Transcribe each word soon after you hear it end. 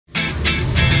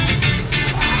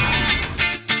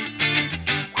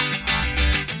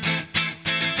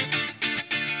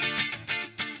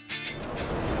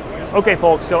Okay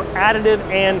folks, so additive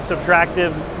and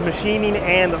subtractive machining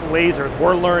and lasers,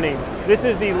 we're learning. This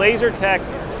is the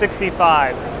Lasertec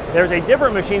 65. There's a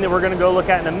different machine that we're going to go look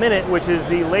at in a minute, which is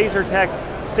the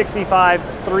Lasertec 65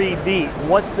 3D.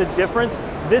 What's the difference?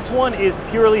 This one is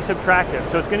purely subtractive,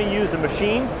 so it's going to use the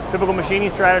typical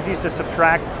machining strategies to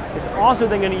subtract. It's also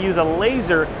then going to use a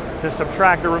laser to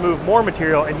subtract or remove more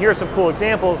material, and here are some cool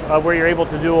examples of where you're able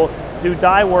to do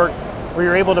die work, where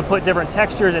you're able to put different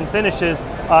textures and finishes.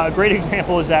 A great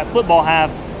example is that football half.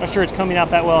 Not sure it's coming out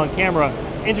that well on camera.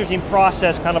 Interesting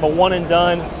process, kind of a one and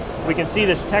done. We can see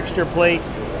this texture plate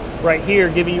right here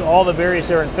giving you all the various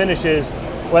different finishes,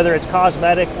 whether it's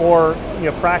cosmetic or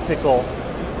practical.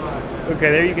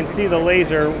 Okay, there you can see the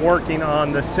laser working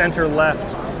on the center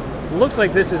left. Looks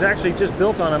like this is actually just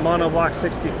built on a monoblock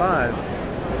 65.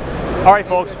 All right,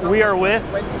 folks, we are with...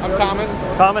 I'm Thomas.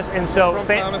 Thomas, and so... From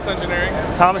Thomas Engineering.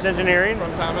 Thomas Engineering.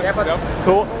 From Thomas, yep.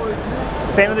 Cool.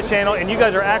 Fan of the channel, and you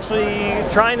guys are actually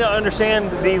trying to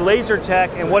understand the Lasertec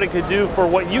and what it could do for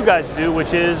what you guys do,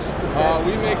 which is...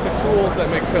 we make the tools that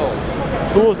make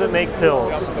pills. Tools that make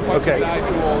pills. Yep, okay. Die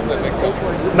tools that make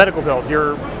pills. Medical pills,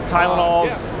 your Tylenols.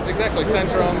 Yeah, exactly.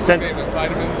 Centrums,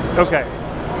 vitamins.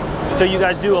 Okay. So you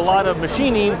guys do a lot of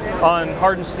machining on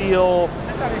hardened steel.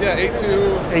 Yeah,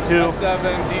 A2, S7,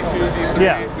 D2, D3.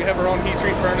 Yeah. We have our own heat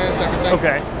treat furnace, everything.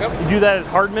 Okay. Yep. You do that as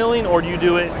hard milling, or do you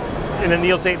do it in a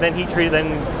anneal state, then heat treat,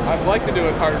 then... I'd like to do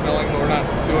it hard milling, but we're not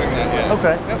doing that yet.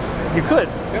 Okay. Yep. You could?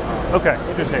 Yep. Okay,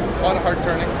 interesting. A lot of hard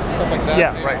turning, stuff like that.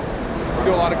 Yeah, maybe. right. We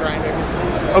do a lot of grinding.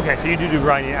 Okay, so you do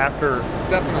grinding after...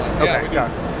 Definitely, yeah. Okay, We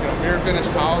do, mirror finish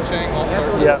polishing, all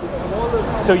sorts of...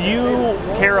 Yeah. So you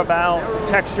care about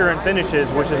texture and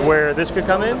finishes, which is where this could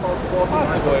come in?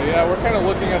 Possibly, yeah. We're kind of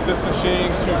looking at this machine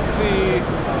to see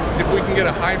if we can get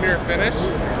a high mirror finish.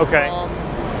 Okay.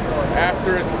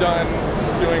 After it's done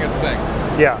doing its thing.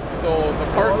 Yeah. So the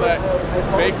part that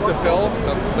makes the pill,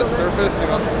 the surface,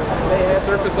 the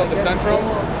surface of the centrum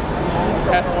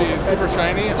has to be super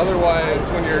shiny. Otherwise,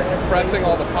 when you're pressing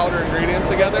all the powder ingredients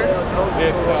together,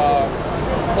 it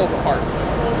pulls apart.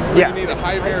 So you need a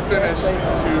high mirror finish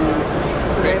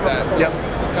to make that.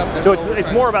 Yep. So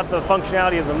it's more about the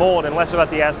functionality of the mold and less about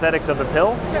the aesthetics of the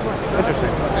pill? Yeah. Interesting.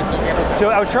 So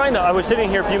I was sitting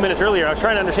here a few minutes earlier, I was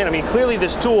trying to understand, I mean, clearly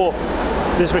this tool,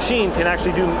 this machine can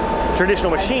actually do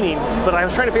traditional machining, but I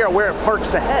was trying to figure out where it parks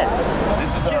the head.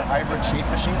 This is a hybrid shape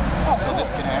machine, so this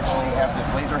can actually have this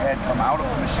laser head come out of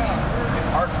the machine. It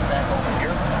parks back over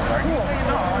here. Sorry.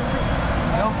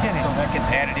 No kidding. So that gets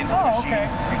added into the machine. Okay.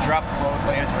 You drop the load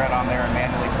plate right on there and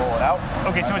manually pull it out.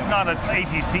 Okay, so it's not an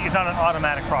ATC, it's not an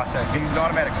automatic process. It's an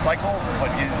automatic cycle, but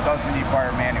it does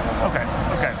require manual. Okay,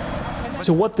 okay.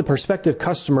 So what the prospective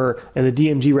customer and the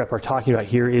DMG rep are talking about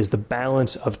here is the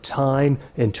balance of time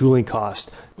and tooling cost,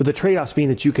 with the trade-offs being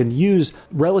that you can use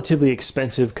relatively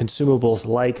expensive consumables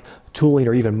like tooling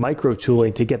or even micro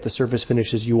tooling to get the surface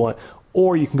finishes you want,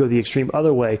 or you can go the extreme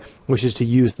other way, which is to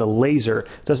use the laser.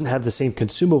 It doesn't have the same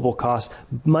consumable cost,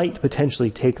 might potentially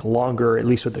take longer, at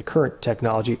least with the current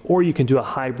technology, or you can do a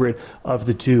hybrid of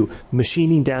the two,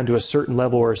 machining down to a certain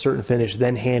level or a certain finish,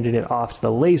 then handing it off to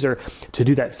the laser to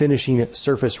do that finishing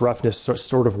surface roughness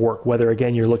sort of work, whether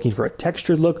again you're looking for a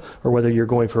textured look or whether you're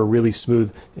going for a really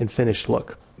smooth and finished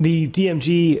look. The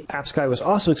DMG apps guy was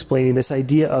also explaining this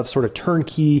idea of sort of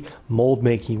turnkey mold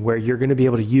making, where you're going to be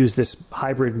able to use this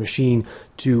hybrid machine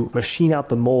to machine out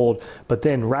the mold, but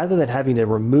then rather than having to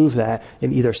remove that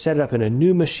and either set it up in a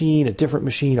new machine, a different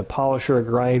machine, a polisher, a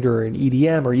grinder, an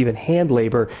EDM, or even hand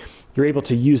labor, you're able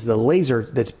to use the laser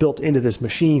that's built into this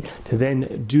machine to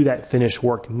then do that finish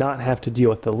work, not have to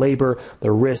deal with the labor, the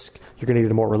risk. You're going to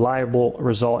get a more reliable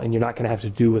result, and you're not going to have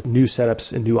to do with new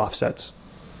setups and new offsets.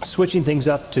 Switching things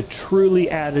up to truly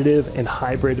additive and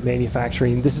hybrid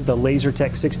manufacturing. This is the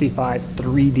Lasertec 65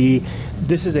 3D.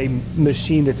 This is a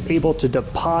machine that's able to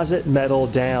deposit metal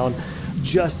down.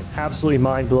 Just absolutely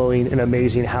mind-blowing and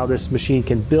amazing how this machine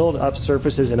can build up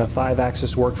surfaces in a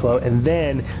 5-axis workflow and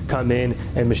then come in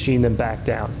and machine them back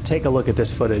down. Take a look at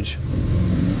this footage.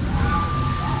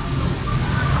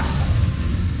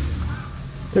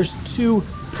 There's two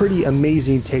pretty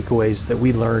amazing takeaways that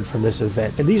we learned from this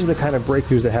event. And these are the kind of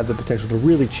breakthroughs that have the potential to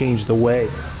really change the way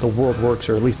the world works,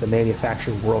 or at least the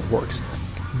manufacturing world works.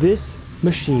 This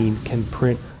machine can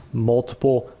print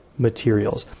multiple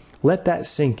materials. Let that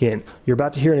sink in. You're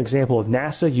about to hear an example of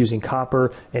NASA using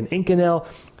copper and Inconel.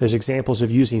 There's examples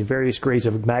of using various grades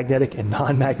of magnetic and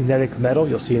non-magnetic metal.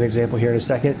 You'll see an example here in a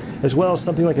second, as well as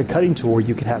something like a cutting tool where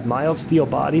you can have mild steel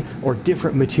body or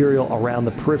different material around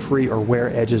the periphery or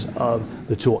wear edges of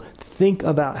the tool. Think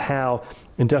about how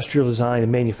industrial design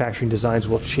and manufacturing designs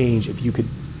will change if you could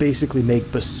basically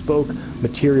make bespoke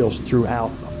materials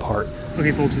throughout a part.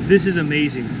 Okay, folks, this is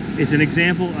amazing. It's an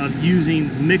example of using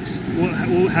mixed,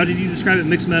 how did you describe it,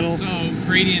 mixed metal? So,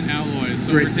 gradient alloys.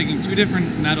 So we're taking two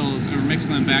different metals and we're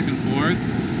mixing them back and forth.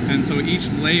 And so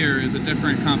each layer is a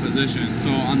different composition. So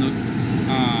on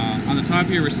the top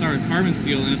here, we start with carbon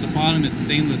steel, and at the bottom it's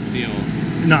stainless steel.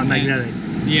 Not magnetic.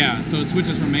 Yeah, so it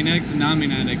switches from magnetic to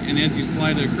non-magnetic, and as you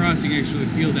slide it across, you can actually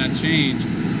feel that change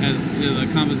as the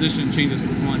composition changes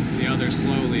from one to the other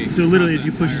slowly. So literally as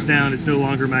you push this down, it's no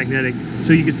longer magnetic.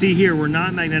 So you can see here, we're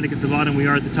not magnetic at the bottom, we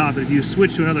are at the top. But if you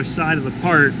switch to another side of the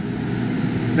part,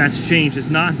 that's changed. It's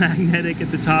not magnetic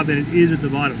at the top and it is at the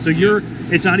bottom. So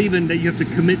it's not even that you have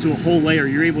to commit to a whole layer.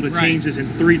 You're able to change this in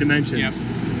 3 dimensions. Yep.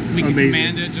 We can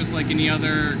command it just like any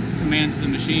other command to the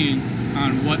machine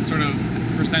on what sort of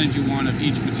percentage you want of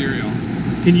each material.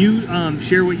 Can you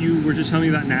share what you were just telling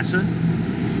me about NASA?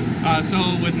 So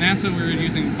with NASA, we were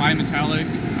using bimetallic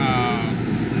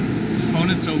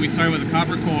components. So we started with a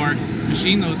copper core,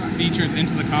 machined those features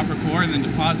into the copper core, and then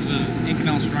deposited an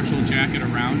Inconel structural jacket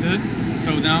around it.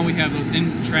 So now we have those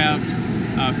entrapped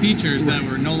features that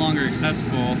were no longer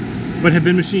accessible. But have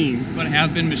been machined. But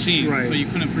have been machined. Right. So you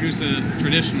couldn't produce it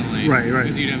traditionally. Right.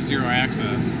 Because you'd have zero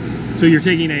access. So you're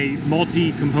taking a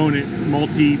multi-component,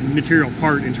 multi-material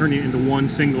part and turning it into one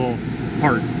single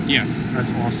part. Yes.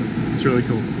 That's awesome. It's really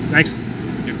cool. Thanks.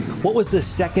 Yep. What was the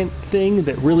second thing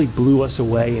that really blew us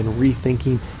away in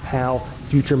rethinking how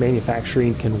future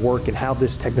manufacturing can work and how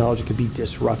this technology can be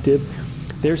disruptive?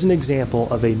 There's an example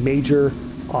of a major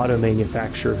auto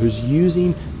manufacturer who's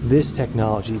using this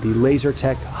technology, the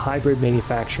Lasertec hybrid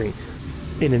manufacturing,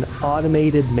 in an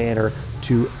automated manner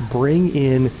to bring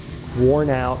in worn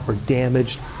out or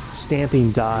damaged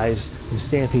stamping dies and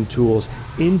stamping tools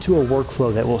into a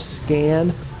workflow that will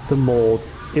scan the mold.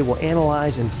 It will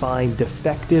analyze and find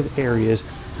defective areas,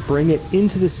 bring it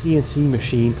into the CNC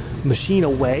machine, machine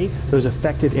away those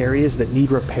affected areas that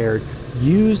need repaired,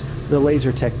 use the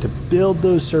Lasertec to build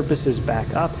those surfaces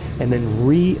back up, and then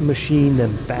re-machine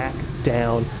them back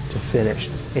down to finish.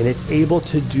 And it's able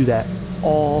to do that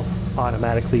all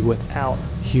automatically without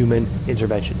human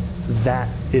intervention. That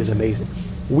is amazing.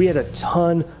 We had a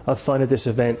ton of fun at this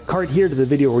event. Card here to the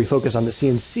video where we focus on the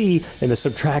CNC and the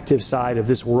subtractive side of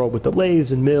this world with the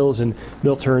lathes and mills and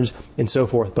mill turns and so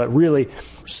forth. But really,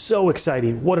 so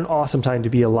exciting. What an awesome time to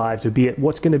be alive, to be at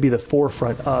what's going to be the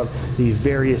forefront of the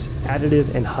various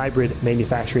additive and hybrid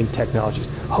manufacturing technologies.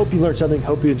 Hope you learned something.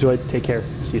 Hope you enjoyed. Take care.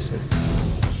 See you soon.